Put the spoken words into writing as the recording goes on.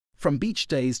From beach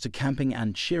days to camping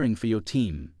and cheering for your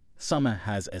team, summer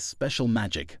has a special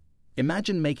magic.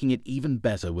 Imagine making it even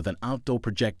better with an outdoor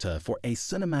projector for a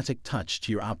cinematic touch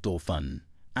to your outdoor fun,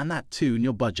 and that too in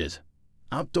your budget.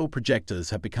 Outdoor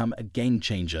projectors have become a game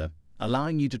changer,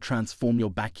 allowing you to transform your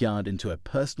backyard into a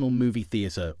personal movie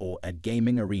theater or a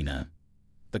gaming arena.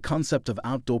 The concept of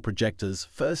outdoor projectors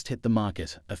first hit the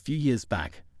market a few years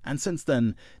back, and since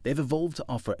then, they've evolved to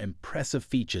offer impressive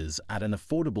features at an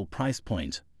affordable price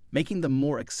point, making them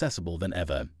more accessible than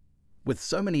ever. With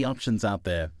so many options out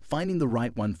there, finding the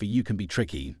right one for you can be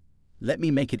tricky. Let me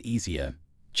make it easier.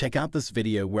 Check out this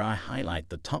video where I highlight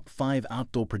the top 5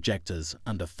 outdoor projectors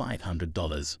under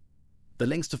 $500. The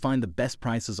links to find the best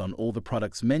prices on all the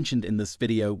products mentioned in this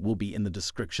video will be in the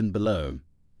description below.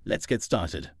 Let's get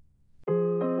started.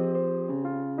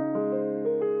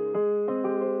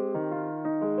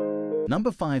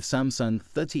 Number 5. Samsung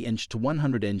 30-inch to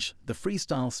 100-inch The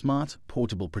Freestyle Smart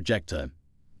Portable Projector.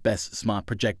 Best Smart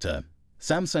Projector.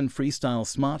 Samsung Freestyle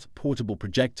Smart Portable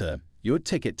Projector, your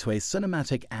ticket to a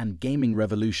cinematic and gaming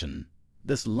revolution.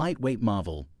 This lightweight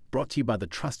marvel, brought to you by the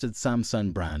trusted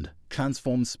Samsung brand,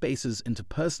 transforms spaces into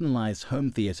personalized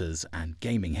home theaters and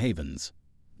gaming havens.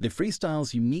 The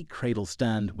Freestyle's unique cradle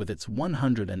stand with its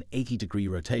 180-degree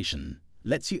rotation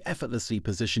lets you effortlessly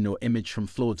position your image from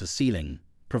floor to ceiling,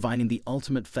 providing the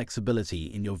ultimate flexibility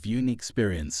in your viewing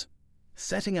experience.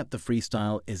 Setting up the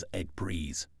Freestyle is a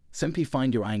breeze. Simply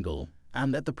find your angle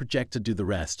and let the projector do the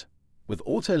rest. With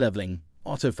auto-leveling,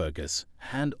 autofocus,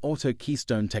 and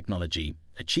auto-keystone technology,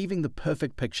 achieving the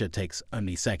perfect picture takes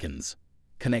only seconds.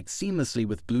 Connect seamlessly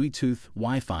with Bluetooth,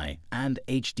 Wi-Fi, and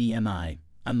HDMI,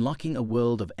 unlocking a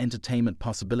world of entertainment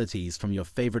possibilities from your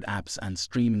favorite apps and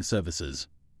streaming services.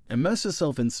 Immerse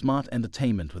yourself in smart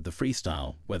entertainment with the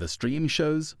Freestyle, whether streaming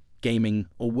shows, gaming,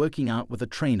 or working out with a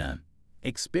trainer.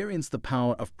 Experience the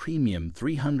power of premium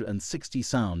 360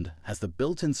 sound as the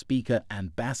built-in speaker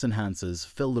and bass enhancers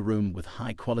fill the room with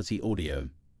high-quality audio.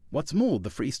 What's more, the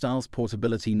Freestyle's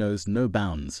portability knows no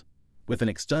bounds. With an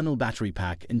external battery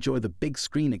pack, enjoy the big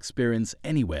screen experience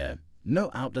anywhere. No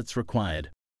outlets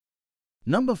required.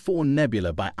 Number 4.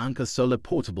 Nebula by Anker Solar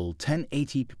Portable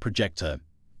 1080p Projector.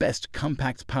 Best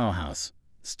Compact Powerhouse.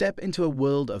 Step into a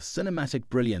world of cinematic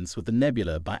brilliance with the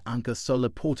Nebula by Anker Solar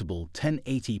Portable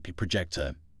 1080p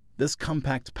Projector. This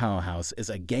compact powerhouse is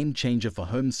a game-changer for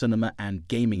home cinema and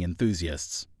gaming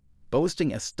enthusiasts.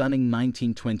 Boasting a stunning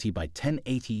 1920 by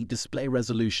 1080 display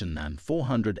resolution and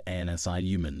 400 ANSI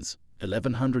lumens,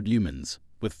 1100 lumens.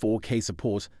 With 4K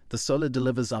support, the Solar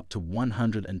delivers up to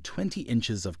 120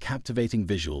 inches of captivating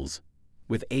visuals.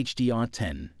 With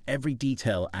HDR10, every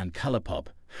detail and color pop,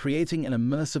 creating an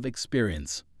immersive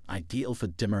experience, ideal for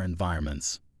dimmer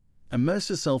environments. Immerse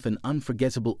yourself in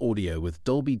unforgettable audio with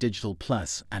Dolby Digital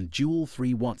Plus and dual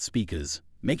 3-watt speakers,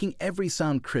 making every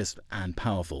sound crisp and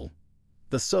powerful.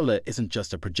 The Solar isn't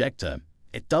just a projector,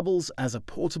 it doubles as a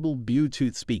portable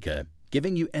Bluetooth speaker,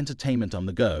 giving you entertainment on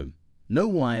the go. No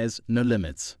wires, no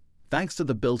limits. Thanks to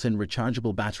the built-in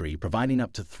rechargeable battery providing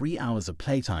up to 3 hours of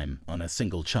playtime on a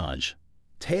single charge.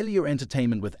 Tailor your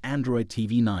entertainment with Android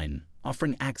TV 9,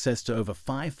 offering access to over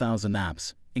 5,000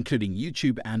 apps, including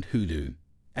YouTube and Hulu.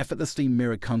 Effortlessly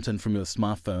mirror content from your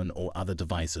smartphone or other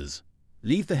devices.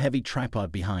 Leave the heavy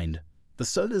tripod behind. The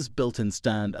Solar's built-in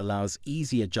stand allows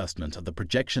easy adjustment of the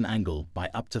projection angle by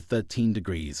up to 13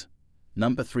 degrees.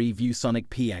 Number 3. ViewSonic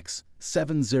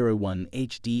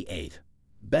PX701HD8.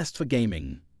 Best for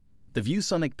gaming. The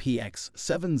ViewSonic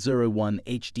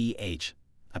PX701HD8,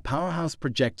 a powerhouse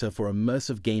projector for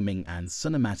immersive gaming and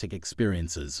cinematic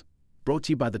experiences. Brought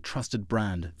to you by the trusted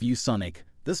brand ViewSonic,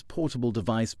 this portable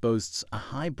device boasts a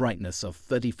high brightness of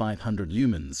 3500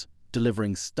 lumens,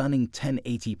 delivering stunning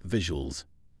 1080p visuals.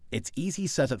 Its easy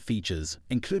setup features,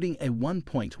 including a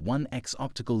 1.1x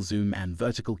optical zoom and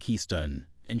vertical keystone,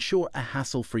 ensure a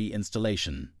hassle-free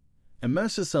installation.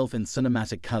 Immerse yourself in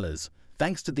cinematic colors,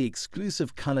 thanks to the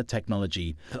exclusive color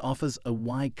technology that offers a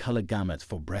wide color gamut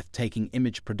for breathtaking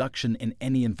image production in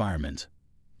any environment.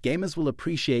 Gamers will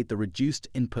appreciate the reduced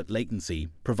input latency,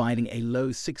 providing a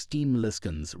low 16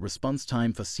 milliseconds response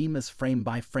time for seamless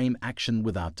frame-by-frame action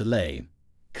without delay.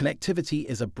 Connectivity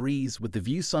is a breeze with the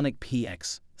ViewSonic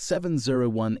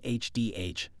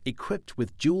PX701HD8, equipped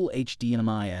with dual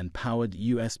HDMI and powered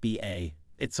USB-A.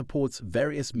 It supports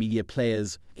various media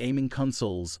players, gaming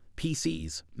consoles,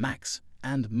 PCs, Macs,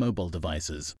 and mobile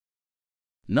devices.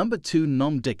 Number 2.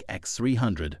 Nomdic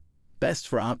X300. Best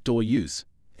for outdoor use.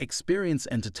 Experience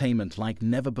entertainment like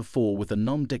never before with a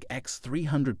Nomdic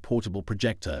X300 portable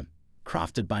projector.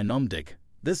 Crafted by Nomdic,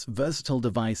 this versatile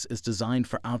device is designed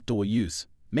for outdoor use,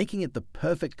 making it the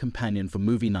perfect companion for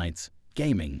movie nights,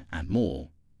 gaming, and more.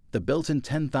 The built-in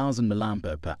 10,000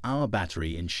 mAh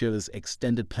battery ensures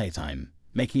extended playtime,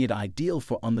 making it ideal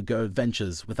for on-the-go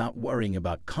adventures without worrying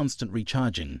about constant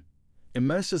recharging.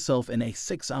 Immerse yourself in a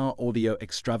 6-hour audio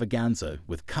extravaganza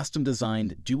with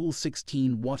custom-designed dual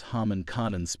 16-watt Harman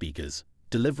Kardon speakers,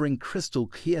 delivering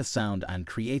crystal-clear sound and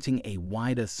creating a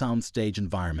wider soundstage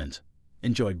environment.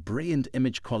 Enjoy brilliant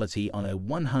image quality on a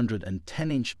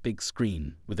 110-inch big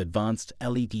screen with advanced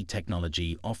LED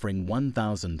technology offering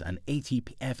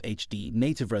 1080p FHD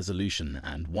native resolution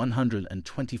and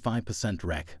 125%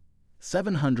 rec.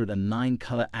 709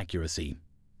 color accuracy.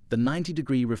 The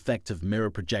 90-degree reflective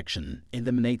mirror projection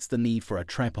eliminates the need for a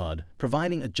tripod,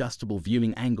 providing adjustable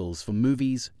viewing angles for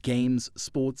movies, games,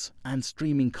 sports, and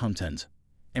streaming content.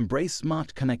 Embrace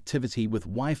smart connectivity with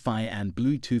Wi-Fi and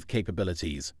Bluetooth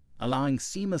capabilities, allowing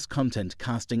seamless content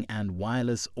casting and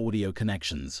wireless audio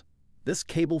connections. This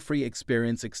cable-free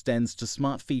experience extends to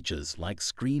smart features like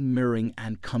screen mirroring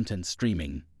and content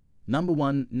streaming. Number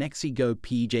 1. NextGen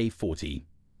PJ40.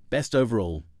 Best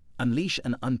overall. Unleash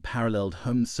an unparalleled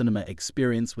home cinema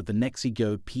experience with the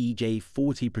NextGen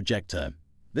PJ40 projector.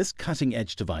 This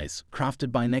cutting-edge device,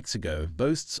 crafted by NextGen,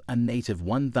 boasts a native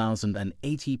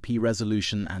 1080p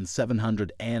resolution and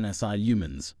 700 ANSI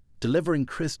lumens, delivering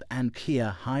crisp and clear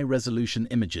high-resolution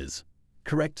images.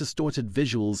 Correct distorted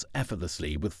visuals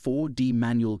effortlessly with 4D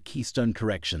manual keystone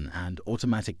correction and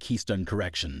automatic keystone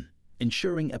correction,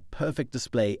 ensuring a perfect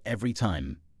display every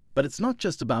time. But it's not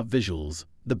just about visuals.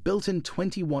 The built-in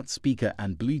 20-watt speaker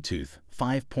and Bluetooth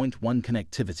 5.1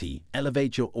 connectivity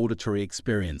elevate your auditory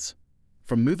experience.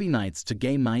 From movie nights to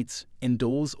game nights,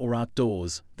 indoors or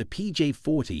outdoors, the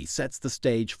PJ40 sets the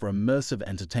stage for immersive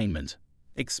entertainment.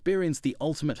 Experience the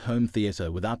ultimate home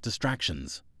theater without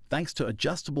distractions, thanks to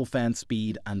adjustable fan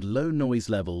speed and low noise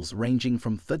levels ranging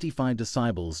from 35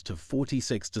 decibels to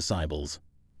 46 decibels.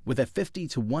 With a 50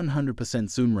 to 100%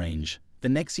 zoom range, the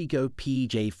NextGen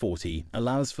PJ40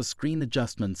 allows for screen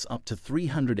adjustments up to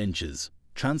 300 inches,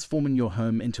 transforming your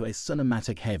home into a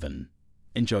cinematic haven.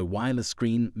 Enjoy wireless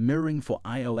screen mirroring for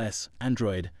iOS,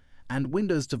 Android, and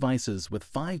Windows devices with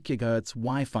 5 GHz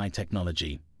Wi-Fi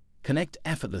technology. Connect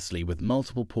effortlessly with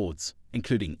multiple ports,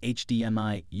 including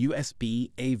HDMI, USB,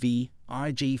 AV,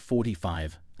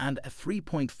 RJ45, and a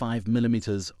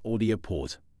 3.5mm audio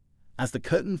port. As the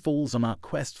curtain falls on our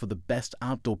quest for the best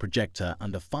outdoor projector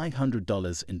under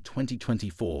 $500 in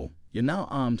 2024, you're now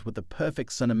armed with the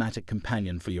perfect cinematic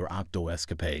companion for your outdoor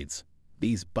escapades.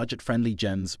 These budget-friendly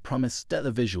gems promise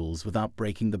stellar visuals without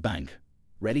breaking the bank.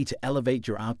 Ready to elevate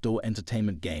your outdoor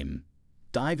entertainment game?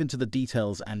 Dive into the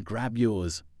details and grab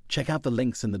yours. Check out the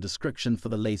links in the description for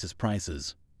the latest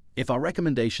prices. If our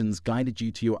recommendations guided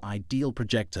you to your ideal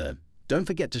projector, don't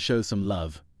forget to show some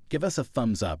love. Give us a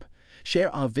thumbs up,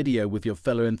 share our video with your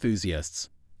fellow enthusiasts,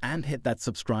 and hit that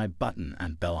subscribe button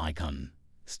and bell icon.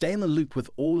 Stay in the loop with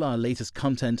all our latest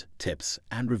content, tips,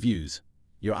 and reviews.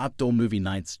 Your outdoor movie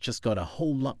nights just got a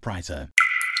whole lot brighter.